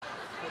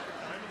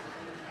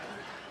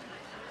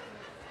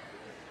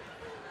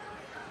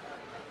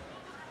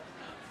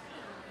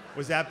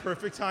Was that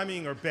perfect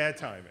timing or bad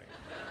timing?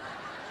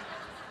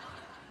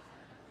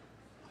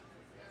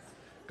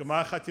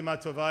 Gemar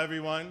Chatima Tova,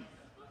 everyone.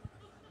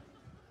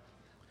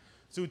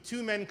 So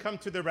two men come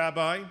to the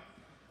rabbi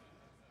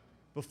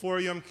before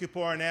Yom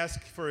Kippur and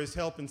ask for his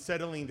help in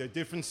settling their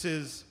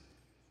differences.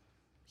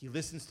 He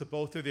listens to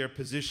both of their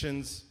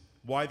positions,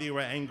 why they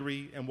were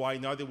angry and why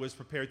neither was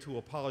prepared to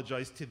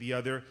apologize to the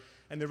other.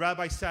 And the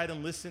rabbi sat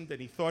and listened,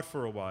 and he thought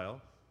for a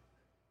while.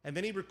 And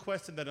then he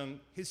requested that on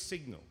his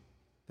signal,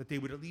 that they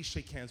would at least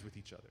shake hands with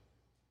each other.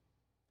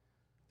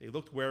 They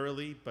looked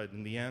warily, but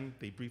in the end,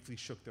 they briefly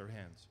shook their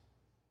hands.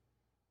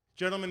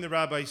 Gentlemen, the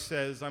rabbi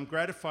says, I'm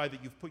gratified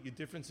that you've put your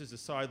differences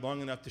aside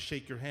long enough to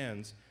shake your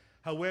hands.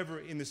 However,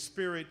 in the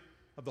spirit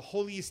of the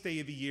holiest day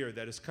of the year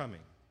that is coming,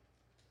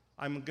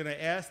 I'm going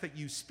to ask that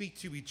you speak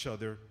to each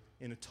other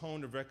in a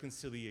tone of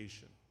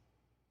reconciliation.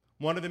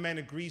 One of the men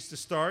agrees to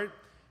start,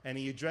 and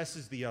he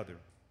addresses the other.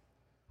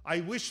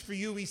 I wish for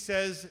you, he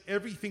says,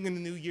 everything in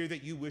the new year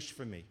that you wish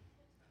for me.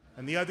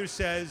 And the other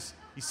says,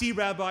 you see,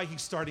 Rabbi,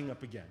 he's starting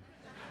up again.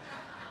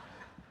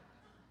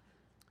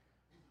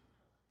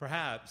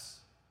 Perhaps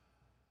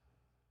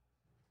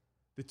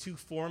the two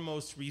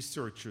foremost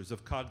researchers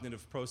of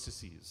cognitive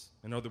processes,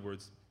 in other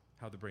words,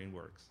 how the brain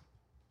works,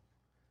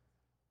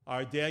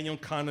 are Daniel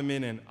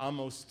Kahneman and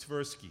Amos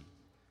Tversky.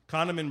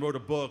 Kahneman wrote a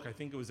book, I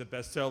think it was a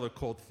bestseller,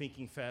 called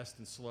Thinking Fast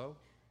and Slow.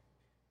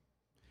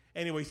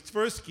 Anyway,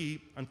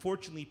 Tversky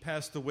unfortunately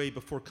passed away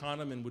before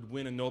Kahneman would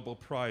win a Nobel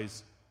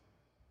Prize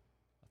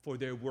for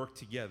their work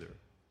together.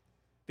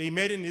 They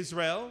met in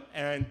Israel,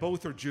 and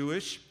both are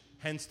Jewish,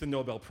 hence the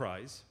Nobel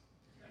Prize.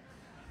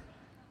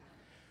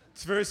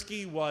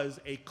 Tversky was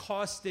a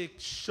caustic,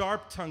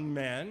 sharp-tongued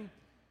man,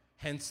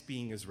 hence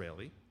being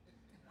Israeli.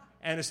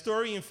 And a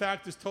story, in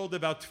fact, is told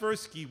about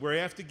Tversky where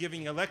after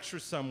giving a lecture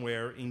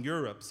somewhere in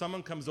Europe,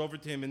 someone comes over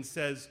to him and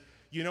says,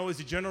 you know, as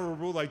a general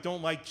rule, I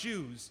don't like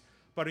Jews,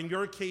 but in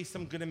your case,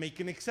 I'm going to make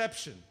an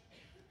exception.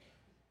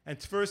 And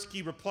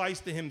Tversky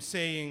replies to him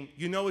saying,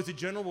 you know, as a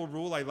general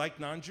rule, I like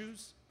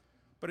non-Jews,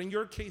 but in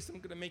your case, I'm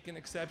going to make an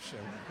exception.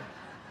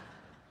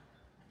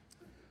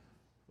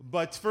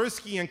 But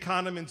Tversky and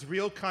Kahneman's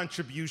real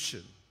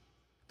contribution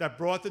that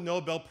brought the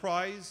Nobel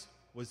Prize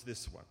was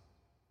this one.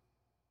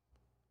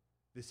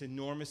 This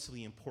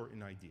enormously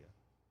important idea.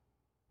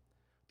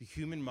 The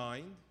human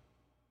mind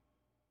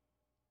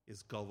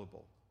is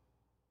gullible.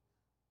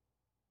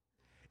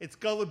 Its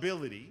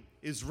gullibility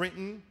is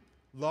written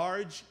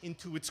large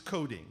into its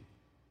coding,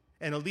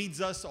 and it leads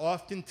us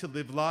often to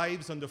live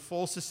lives under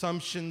false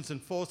assumptions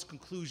and false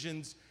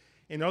conclusions.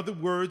 In other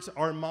words,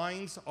 our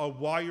minds are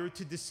wired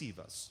to deceive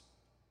us.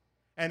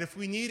 And if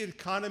we needed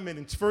Kahneman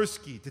and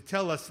Tversky to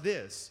tell us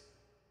this,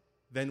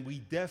 then we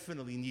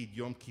definitely need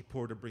Yom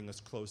Kippur to bring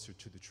us closer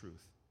to the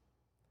truth.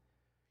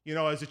 You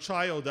know, as a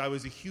child, I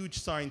was a huge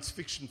science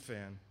fiction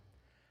fan.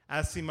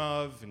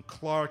 Asimov and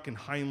Clarke and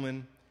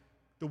Heinlein.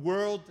 The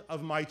world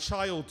of my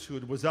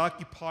childhood was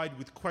occupied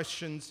with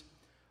questions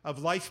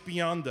of life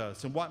beyond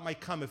us and what might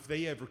come if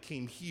they ever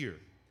came here.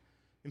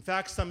 In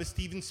fact, some of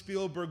Steven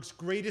Spielberg's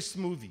greatest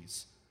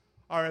movies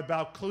are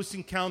about close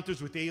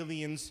encounters with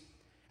aliens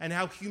and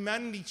how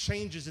humanity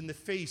changes in the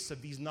face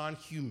of these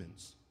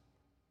non-humans.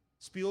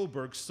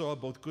 Spielberg saw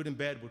both good and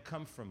bad would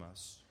come from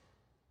us.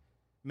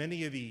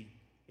 Many of the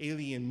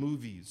alien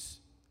movies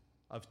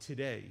of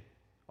today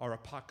are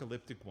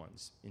apocalyptic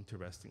ones,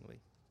 interestingly.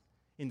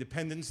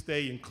 Independence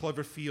Day and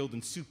Cloverfield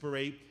and Super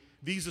 8,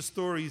 these are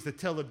stories that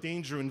tell of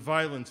danger and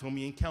violence when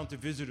we encounter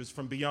visitors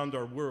from beyond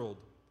our world.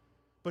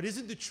 But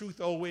isn't the truth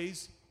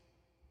always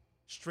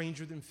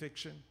stranger than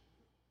fiction?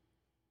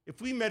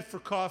 If we met for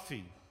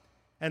coffee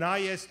and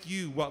I asked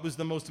you what was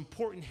the most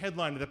important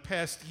headline of the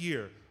past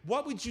year,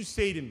 what would you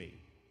say to me?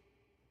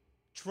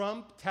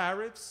 Trump,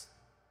 tariffs,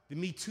 the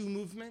Me Too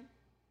movement?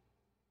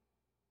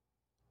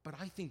 But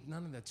I think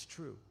none of that's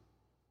true.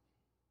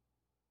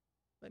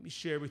 Let me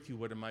share with you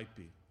what it might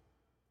be.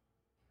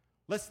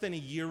 Less than a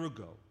year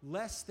ago,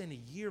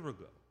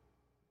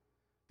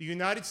 the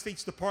United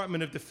States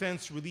Department of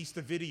Defense released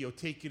a video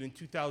taken in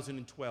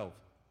 2012.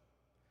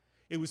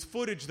 It was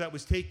footage that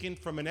was taken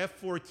from an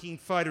F-14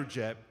 fighter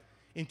jet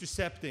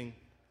intercepting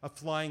a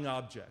flying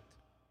object.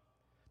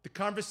 The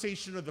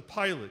conversation of the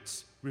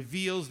pilots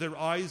reveals their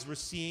eyes were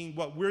seeing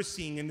what we're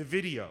seeing in the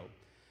video,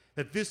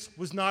 that this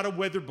was not a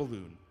weather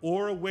balloon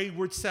or a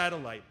wayward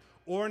satellite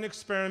or an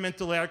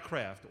experimental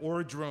aircraft or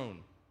a drone.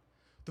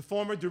 The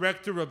former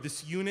director of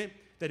this unit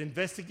that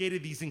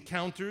investigated these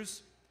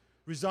encounters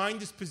resigned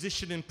his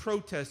position in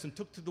protest and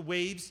took to the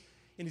waves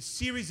in a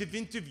series of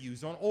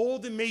interviews on all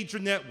the major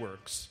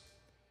networks.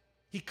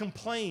 He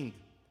complained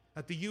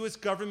that the U.S.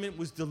 government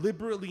was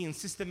deliberately and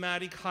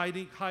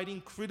systematically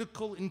hiding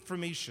critical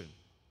information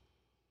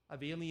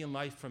of alien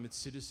life from its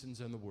citizens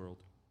and the world.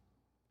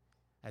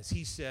 As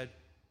he said,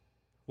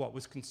 what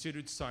was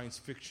considered science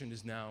fiction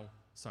is now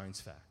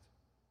science fact.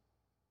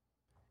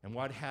 And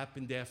what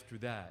happened after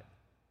that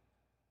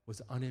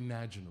was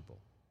unimaginable.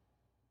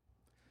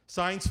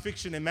 Science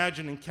fiction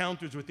imagined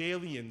encounters with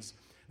aliens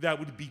that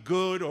would be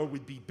good or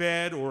would be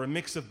bad or a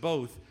mix of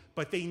both.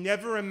 but they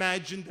never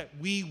imagined that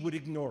we would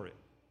ignore it.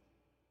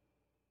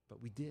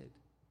 But we did.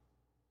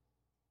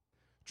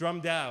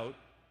 Drummed out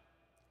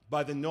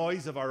by the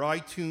noise of our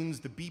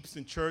iTunes, the beeps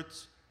and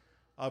chirps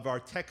of our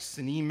texts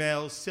and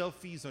emails,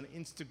 selfies on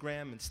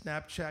Instagram and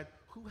Snapchat.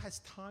 Who has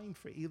time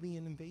for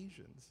alien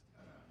invasions?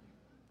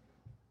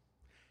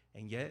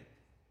 And yet,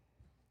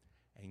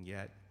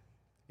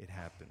 it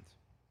happened.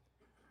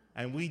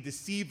 And we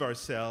deceive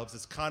ourselves,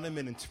 as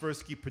Kahneman and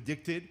Tversky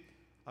predicted,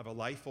 of a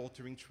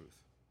life-altering truth.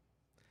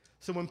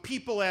 So when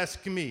people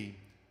ask me,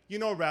 you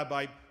know,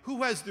 Rabbi,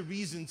 who has the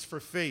reasons for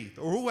faith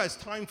or who has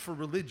time for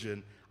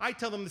religion, I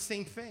tell them the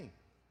same thing.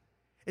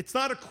 It's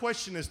not a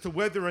question as to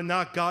whether or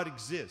not God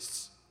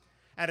exists.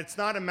 And it's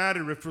not a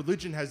matter if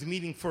religion has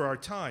meaning for our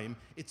time.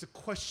 It's a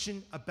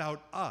question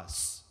about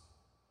us.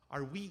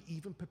 Are we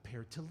even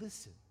prepared to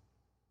listen?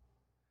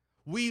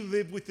 We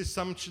live with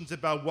assumptions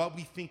about what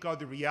we think are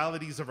the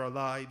realities of our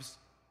lives.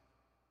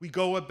 We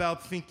go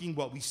about thinking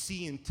what we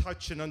see and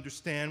touch and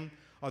understand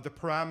are the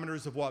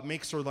parameters of what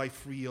makes our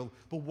life real.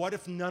 But what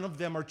if none of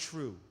them are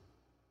true?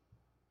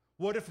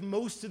 What if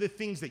most of the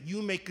things that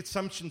you make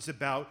assumptions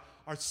about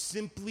are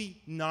simply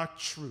not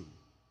true?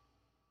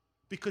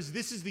 Because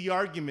this is the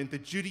argument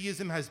that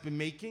Judaism has been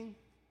making,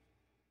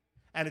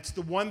 and it's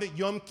the one that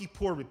Yom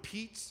Kippur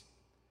repeats,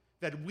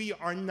 that we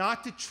are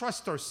not to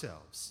trust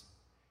ourselves.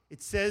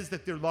 It says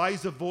that there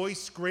lies a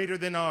voice greater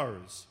than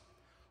ours,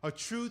 a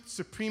truth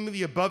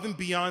supremely above and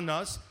beyond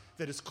us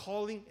that is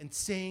calling and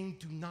saying,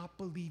 do not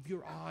believe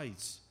your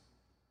eyes.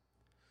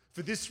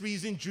 For this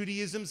reason,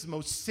 Judaism's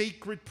most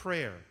sacred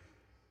prayer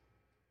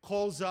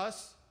calls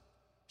us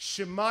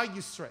Shema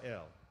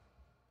Yisrael.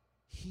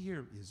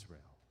 Hear, Israel.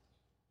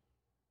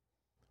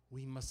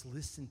 We must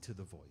listen to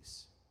the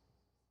voice.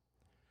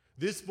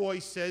 This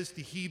voice says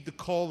to heed the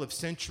call of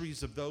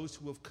centuries of those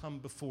who have come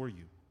before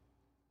you,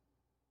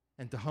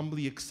 and to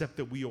humbly accept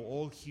that we are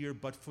all here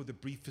but for the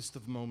briefest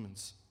of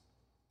moments.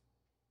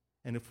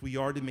 And if we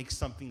are to make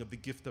something of the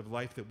gift of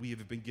life that we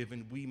have been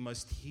given, we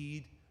must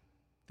heed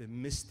the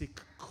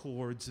mystic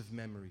chords of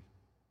memory,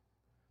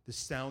 the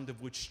sound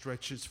of which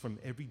stretches from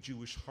every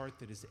Jewish heart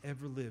that has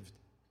ever lived,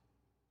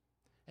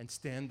 and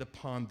stand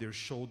upon their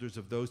shoulders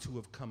of those who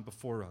have come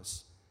before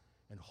us,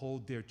 and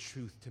hold their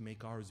truth to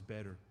make ours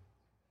better.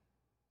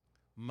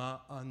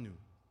 Ma'anu,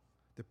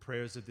 the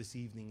prayers of this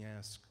evening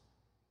ask,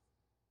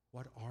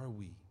 what are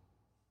we?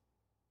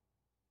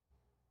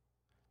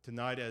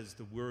 Tonight, as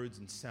the words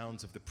and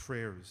sounds of the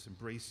prayers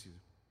embrace you,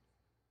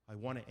 I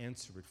want to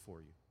answer it for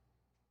you.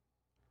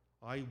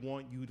 I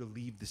want you to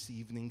leave this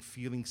evening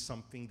feeling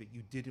something that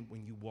you didn't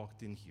when you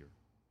walked in here.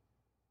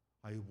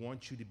 I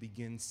want you to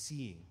begin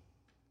seeing,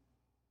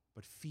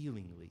 but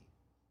feelingly.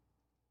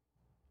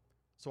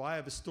 So I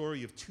have a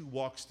story of 2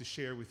 walks to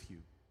share with you.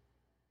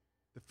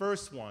 The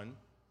first one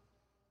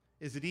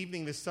is an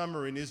evening this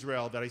summer in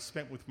Israel that I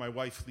spent with my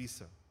wife,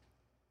 Lisa.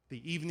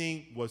 The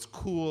evening was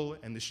cool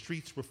and the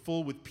streets were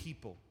full with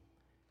people.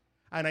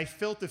 And I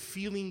felt a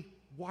feeling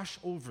wash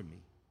over me.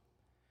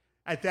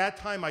 At that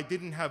time, I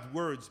didn't have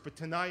words, but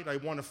tonight I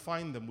want to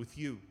find them with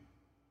you.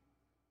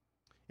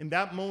 In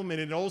that moment,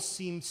 it all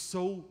seemed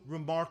so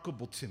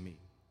remarkable to me.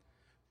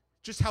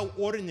 Just how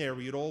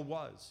ordinary it all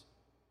was.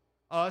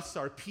 Us,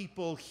 our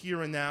people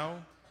here and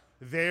now,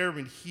 there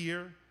and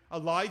here,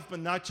 alive but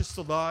not just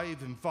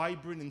alive, and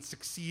vibrant and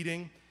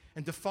succeeding,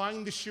 and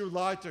defying the sheer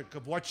logic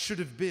of what should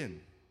have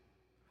been,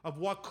 of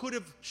what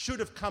should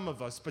have come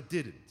of us but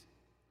didn't,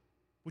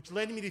 which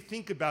led me to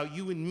think about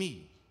you and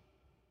me.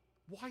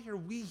 Why are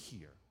we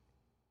here?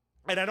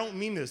 And I don't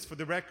mean this, for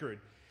the record,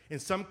 in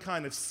some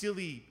kind of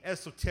silly,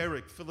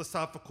 esoteric,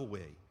 philosophical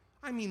way.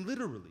 I mean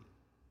literally.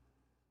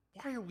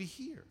 Why are we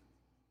here?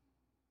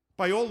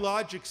 By all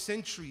logic,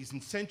 centuries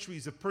and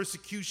centuries of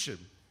persecution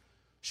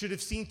should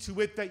have seen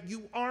to it that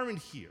you aren't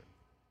here.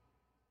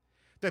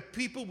 That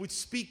people would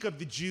speak of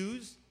the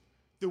Jews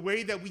the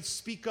way that we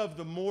speak of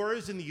the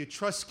Moors and the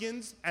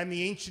Etruscans and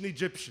the ancient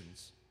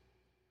Egyptians.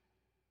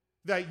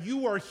 That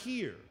you are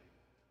here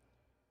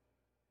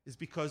is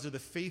because of the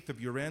faith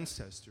of your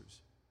ancestors.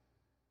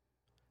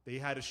 They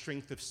had a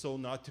strength of soul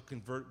not to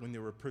convert when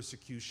there were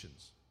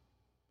persecutions.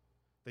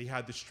 They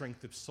had the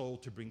strength of soul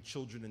to bring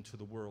children into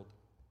the world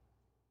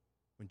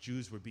when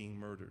Jews were being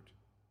murdered.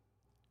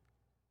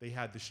 They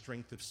had the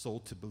strength of soul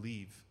to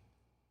believe,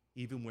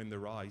 even when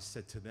their eyes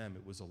said to them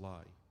it was a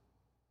lie.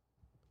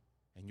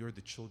 And you're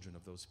the children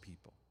of those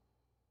people.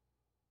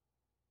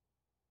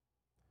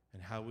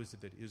 And how is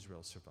it that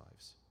Israel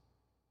survives?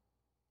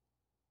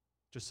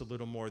 Just a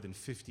little more than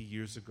 50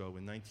 years ago,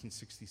 in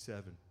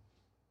 1967,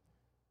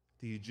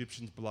 the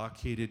Egyptians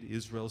blockaded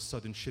Israel's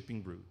southern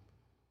shipping route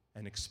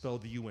and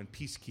expelled the UN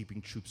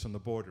peacekeeping troops on the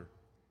border.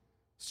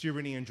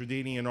 Syrian and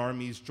Jordanian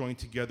armies joined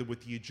together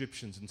with the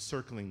Egyptians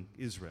encircling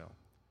Israel.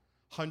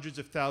 Hundreds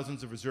of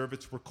thousands of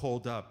reservists were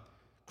called up,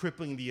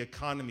 crippling the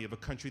economy of a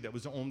country that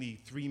was only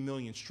 3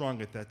 million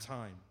strong at that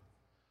time.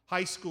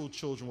 High school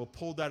children were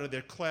pulled out of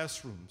their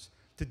classrooms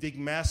to dig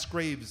mass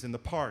graves in the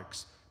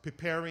parks,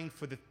 preparing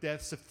for the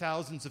deaths of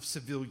thousands of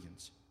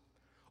civilians.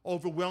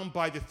 Overwhelmed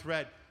by the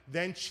threat,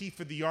 then chief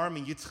of the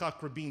army,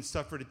 Yitzhak Rabin,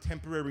 suffered a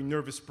temporary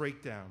nervous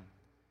breakdown.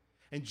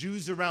 And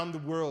Jews around the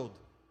world,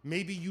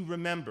 maybe you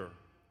remember,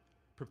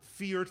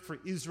 feared for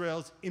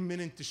Israel's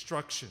imminent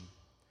destruction.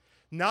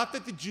 Not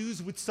that the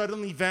Jews would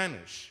suddenly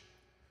vanish.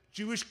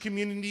 Jewish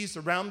communities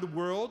around the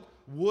world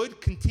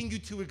would continue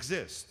to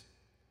exist.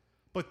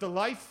 But the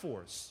life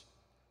force,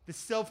 the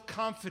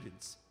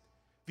self-confidence,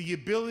 the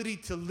ability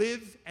to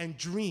live and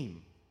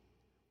dream,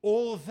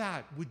 all of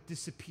that would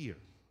disappear.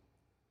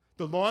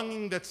 The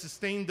longing that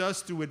sustained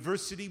us through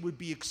adversity would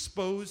be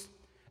exposed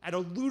at a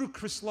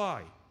ludicrous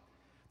lie,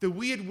 that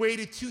we had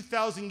waited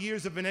 2,000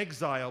 years of an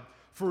exile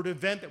for an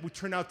event that would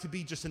turn out to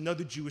be just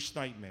another Jewish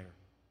nightmare.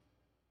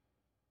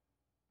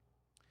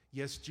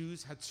 Yes,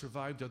 Jews had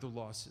survived other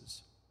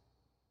losses.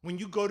 When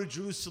you go to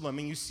Jerusalem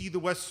and you see the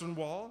Western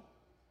Wall,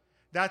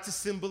 that's a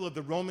symbol of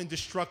the Roman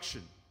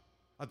destruction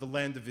of the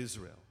land of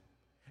Israel.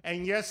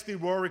 And yes, there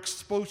were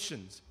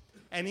expulsions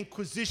and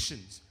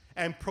inquisitions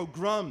and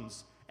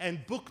pogroms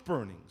and book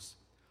burnings.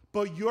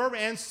 But your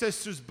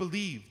ancestors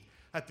believed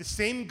that the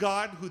same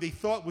God who they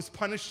thought was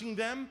punishing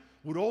them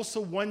would also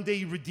one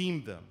day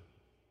redeem them.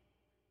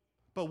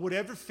 But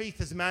whatever faith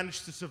has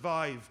managed to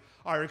survive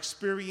our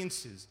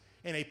experiences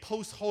in a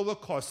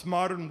post-Holocaust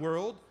modern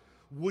world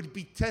would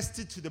be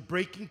tested to the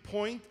breaking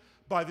point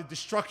by the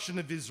destruction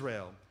of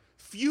Israel.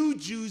 Few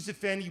Jews,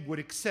 if any, would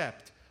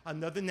accept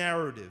another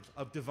narrative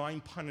of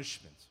divine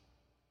punishment.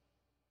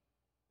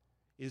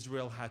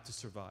 Israel had to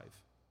survive,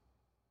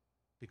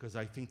 because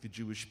I think the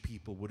Jewish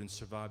people wouldn't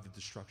survive the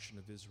destruction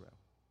of Israel.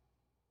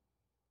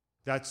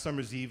 That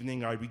summer's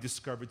evening, I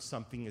rediscovered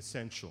something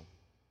essential.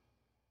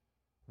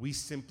 We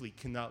simply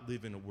cannot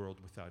live in a world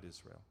without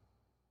Israel.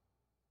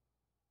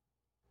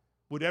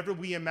 Whatever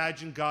we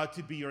imagine God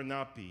to be or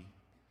not be,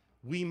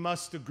 we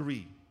must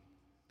agree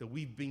that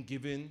we've been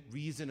given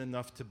reason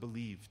enough to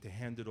believe, to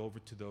hand it over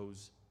to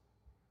those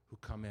who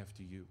come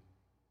after you.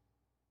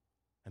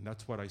 And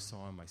that's what I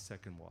saw on my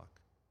second walk.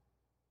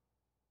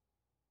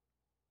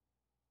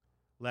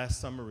 Last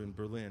summer in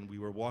Berlin, we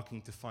were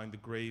walking to find the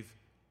grave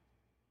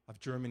of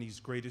Germany's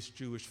greatest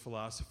Jewish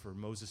philosopher,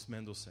 Moses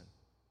Mendelssohn.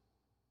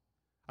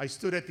 I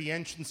stood at the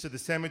entrance of the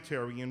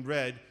cemetery and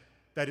read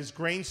that his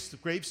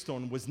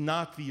gravestone was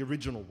not the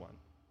original one.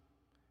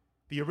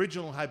 The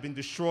original had been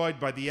destroyed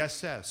by the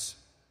SS,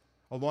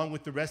 along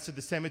with the rest of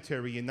the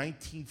cemetery in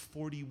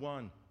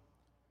 1941.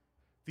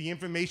 The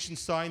information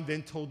sign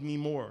then told me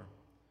more.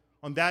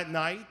 On that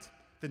night,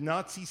 the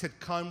Nazis had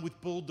come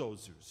with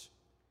bulldozers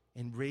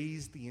and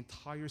razed the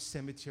entire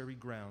cemetery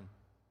ground,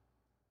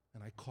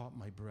 and I caught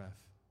my breath.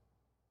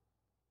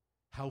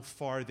 How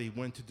far they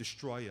went to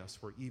destroy us,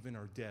 where even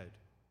our dead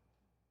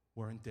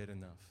weren't dead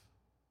enough.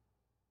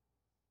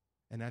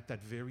 And at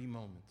that very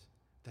moment,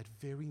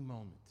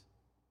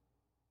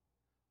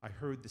 I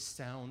heard the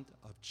sound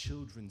of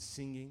children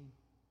singing,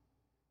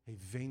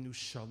 Heivenu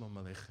Shalom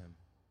Aleichem.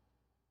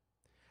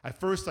 At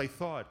first I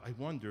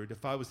wondered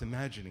if I was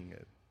imagining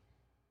it.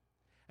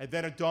 And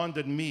then it dawned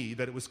on me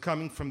that it was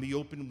coming from the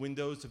open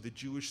windows of the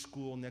Jewish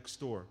school next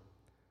door,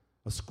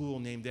 a school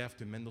named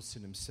after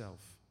Mendelssohn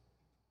himself.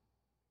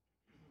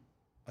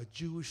 A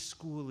Jewish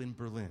school in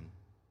Berlin,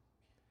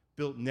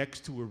 built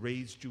next to a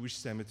raised Jewish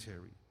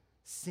cemetery,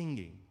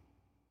 singing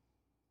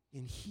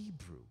in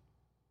Hebrew.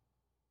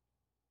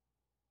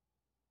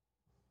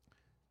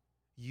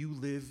 You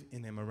live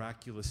in a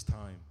miraculous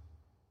time.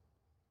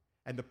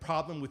 And the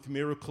problem with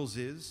miracles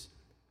is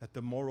that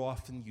the more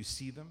often you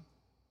see them,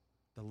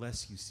 the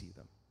less you see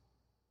them.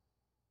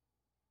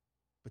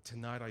 But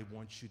tonight I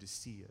want you to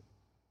see it,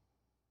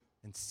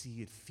 and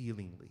see it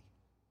feelingly.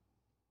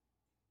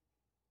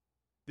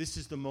 This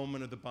is the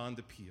moment of the bond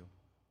appeal,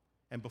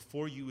 and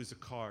before you is a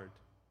card.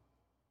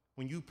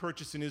 When you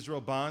purchase an Israel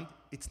bond,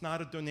 it's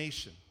not a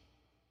donation.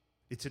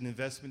 It's an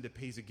investment that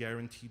pays a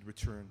guaranteed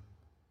return.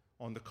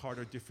 On the card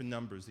are different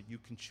numbers that you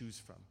can choose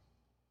from.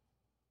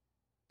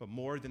 But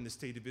more than the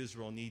state of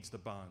Israel needs the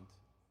bond,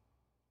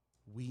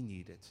 we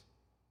need it.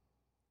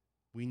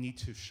 We need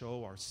to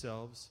show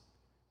ourselves,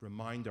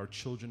 remind our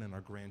children and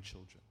our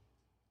grandchildren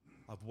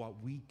of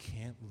what we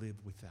can't live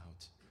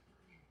without.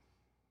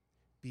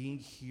 Being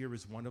here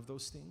is one of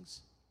those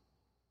things,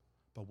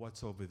 but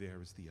what's over there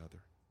is the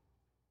other.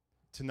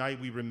 Tonight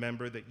we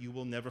remember that you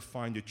will never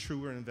find a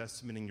truer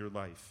investment in your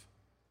life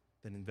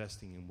than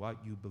investing in what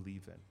you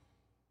believe in.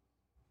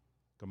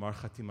 Gamar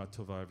Chatima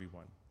Tova,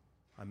 everyone.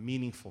 A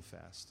meaningful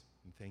fast,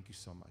 and thank you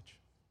so much.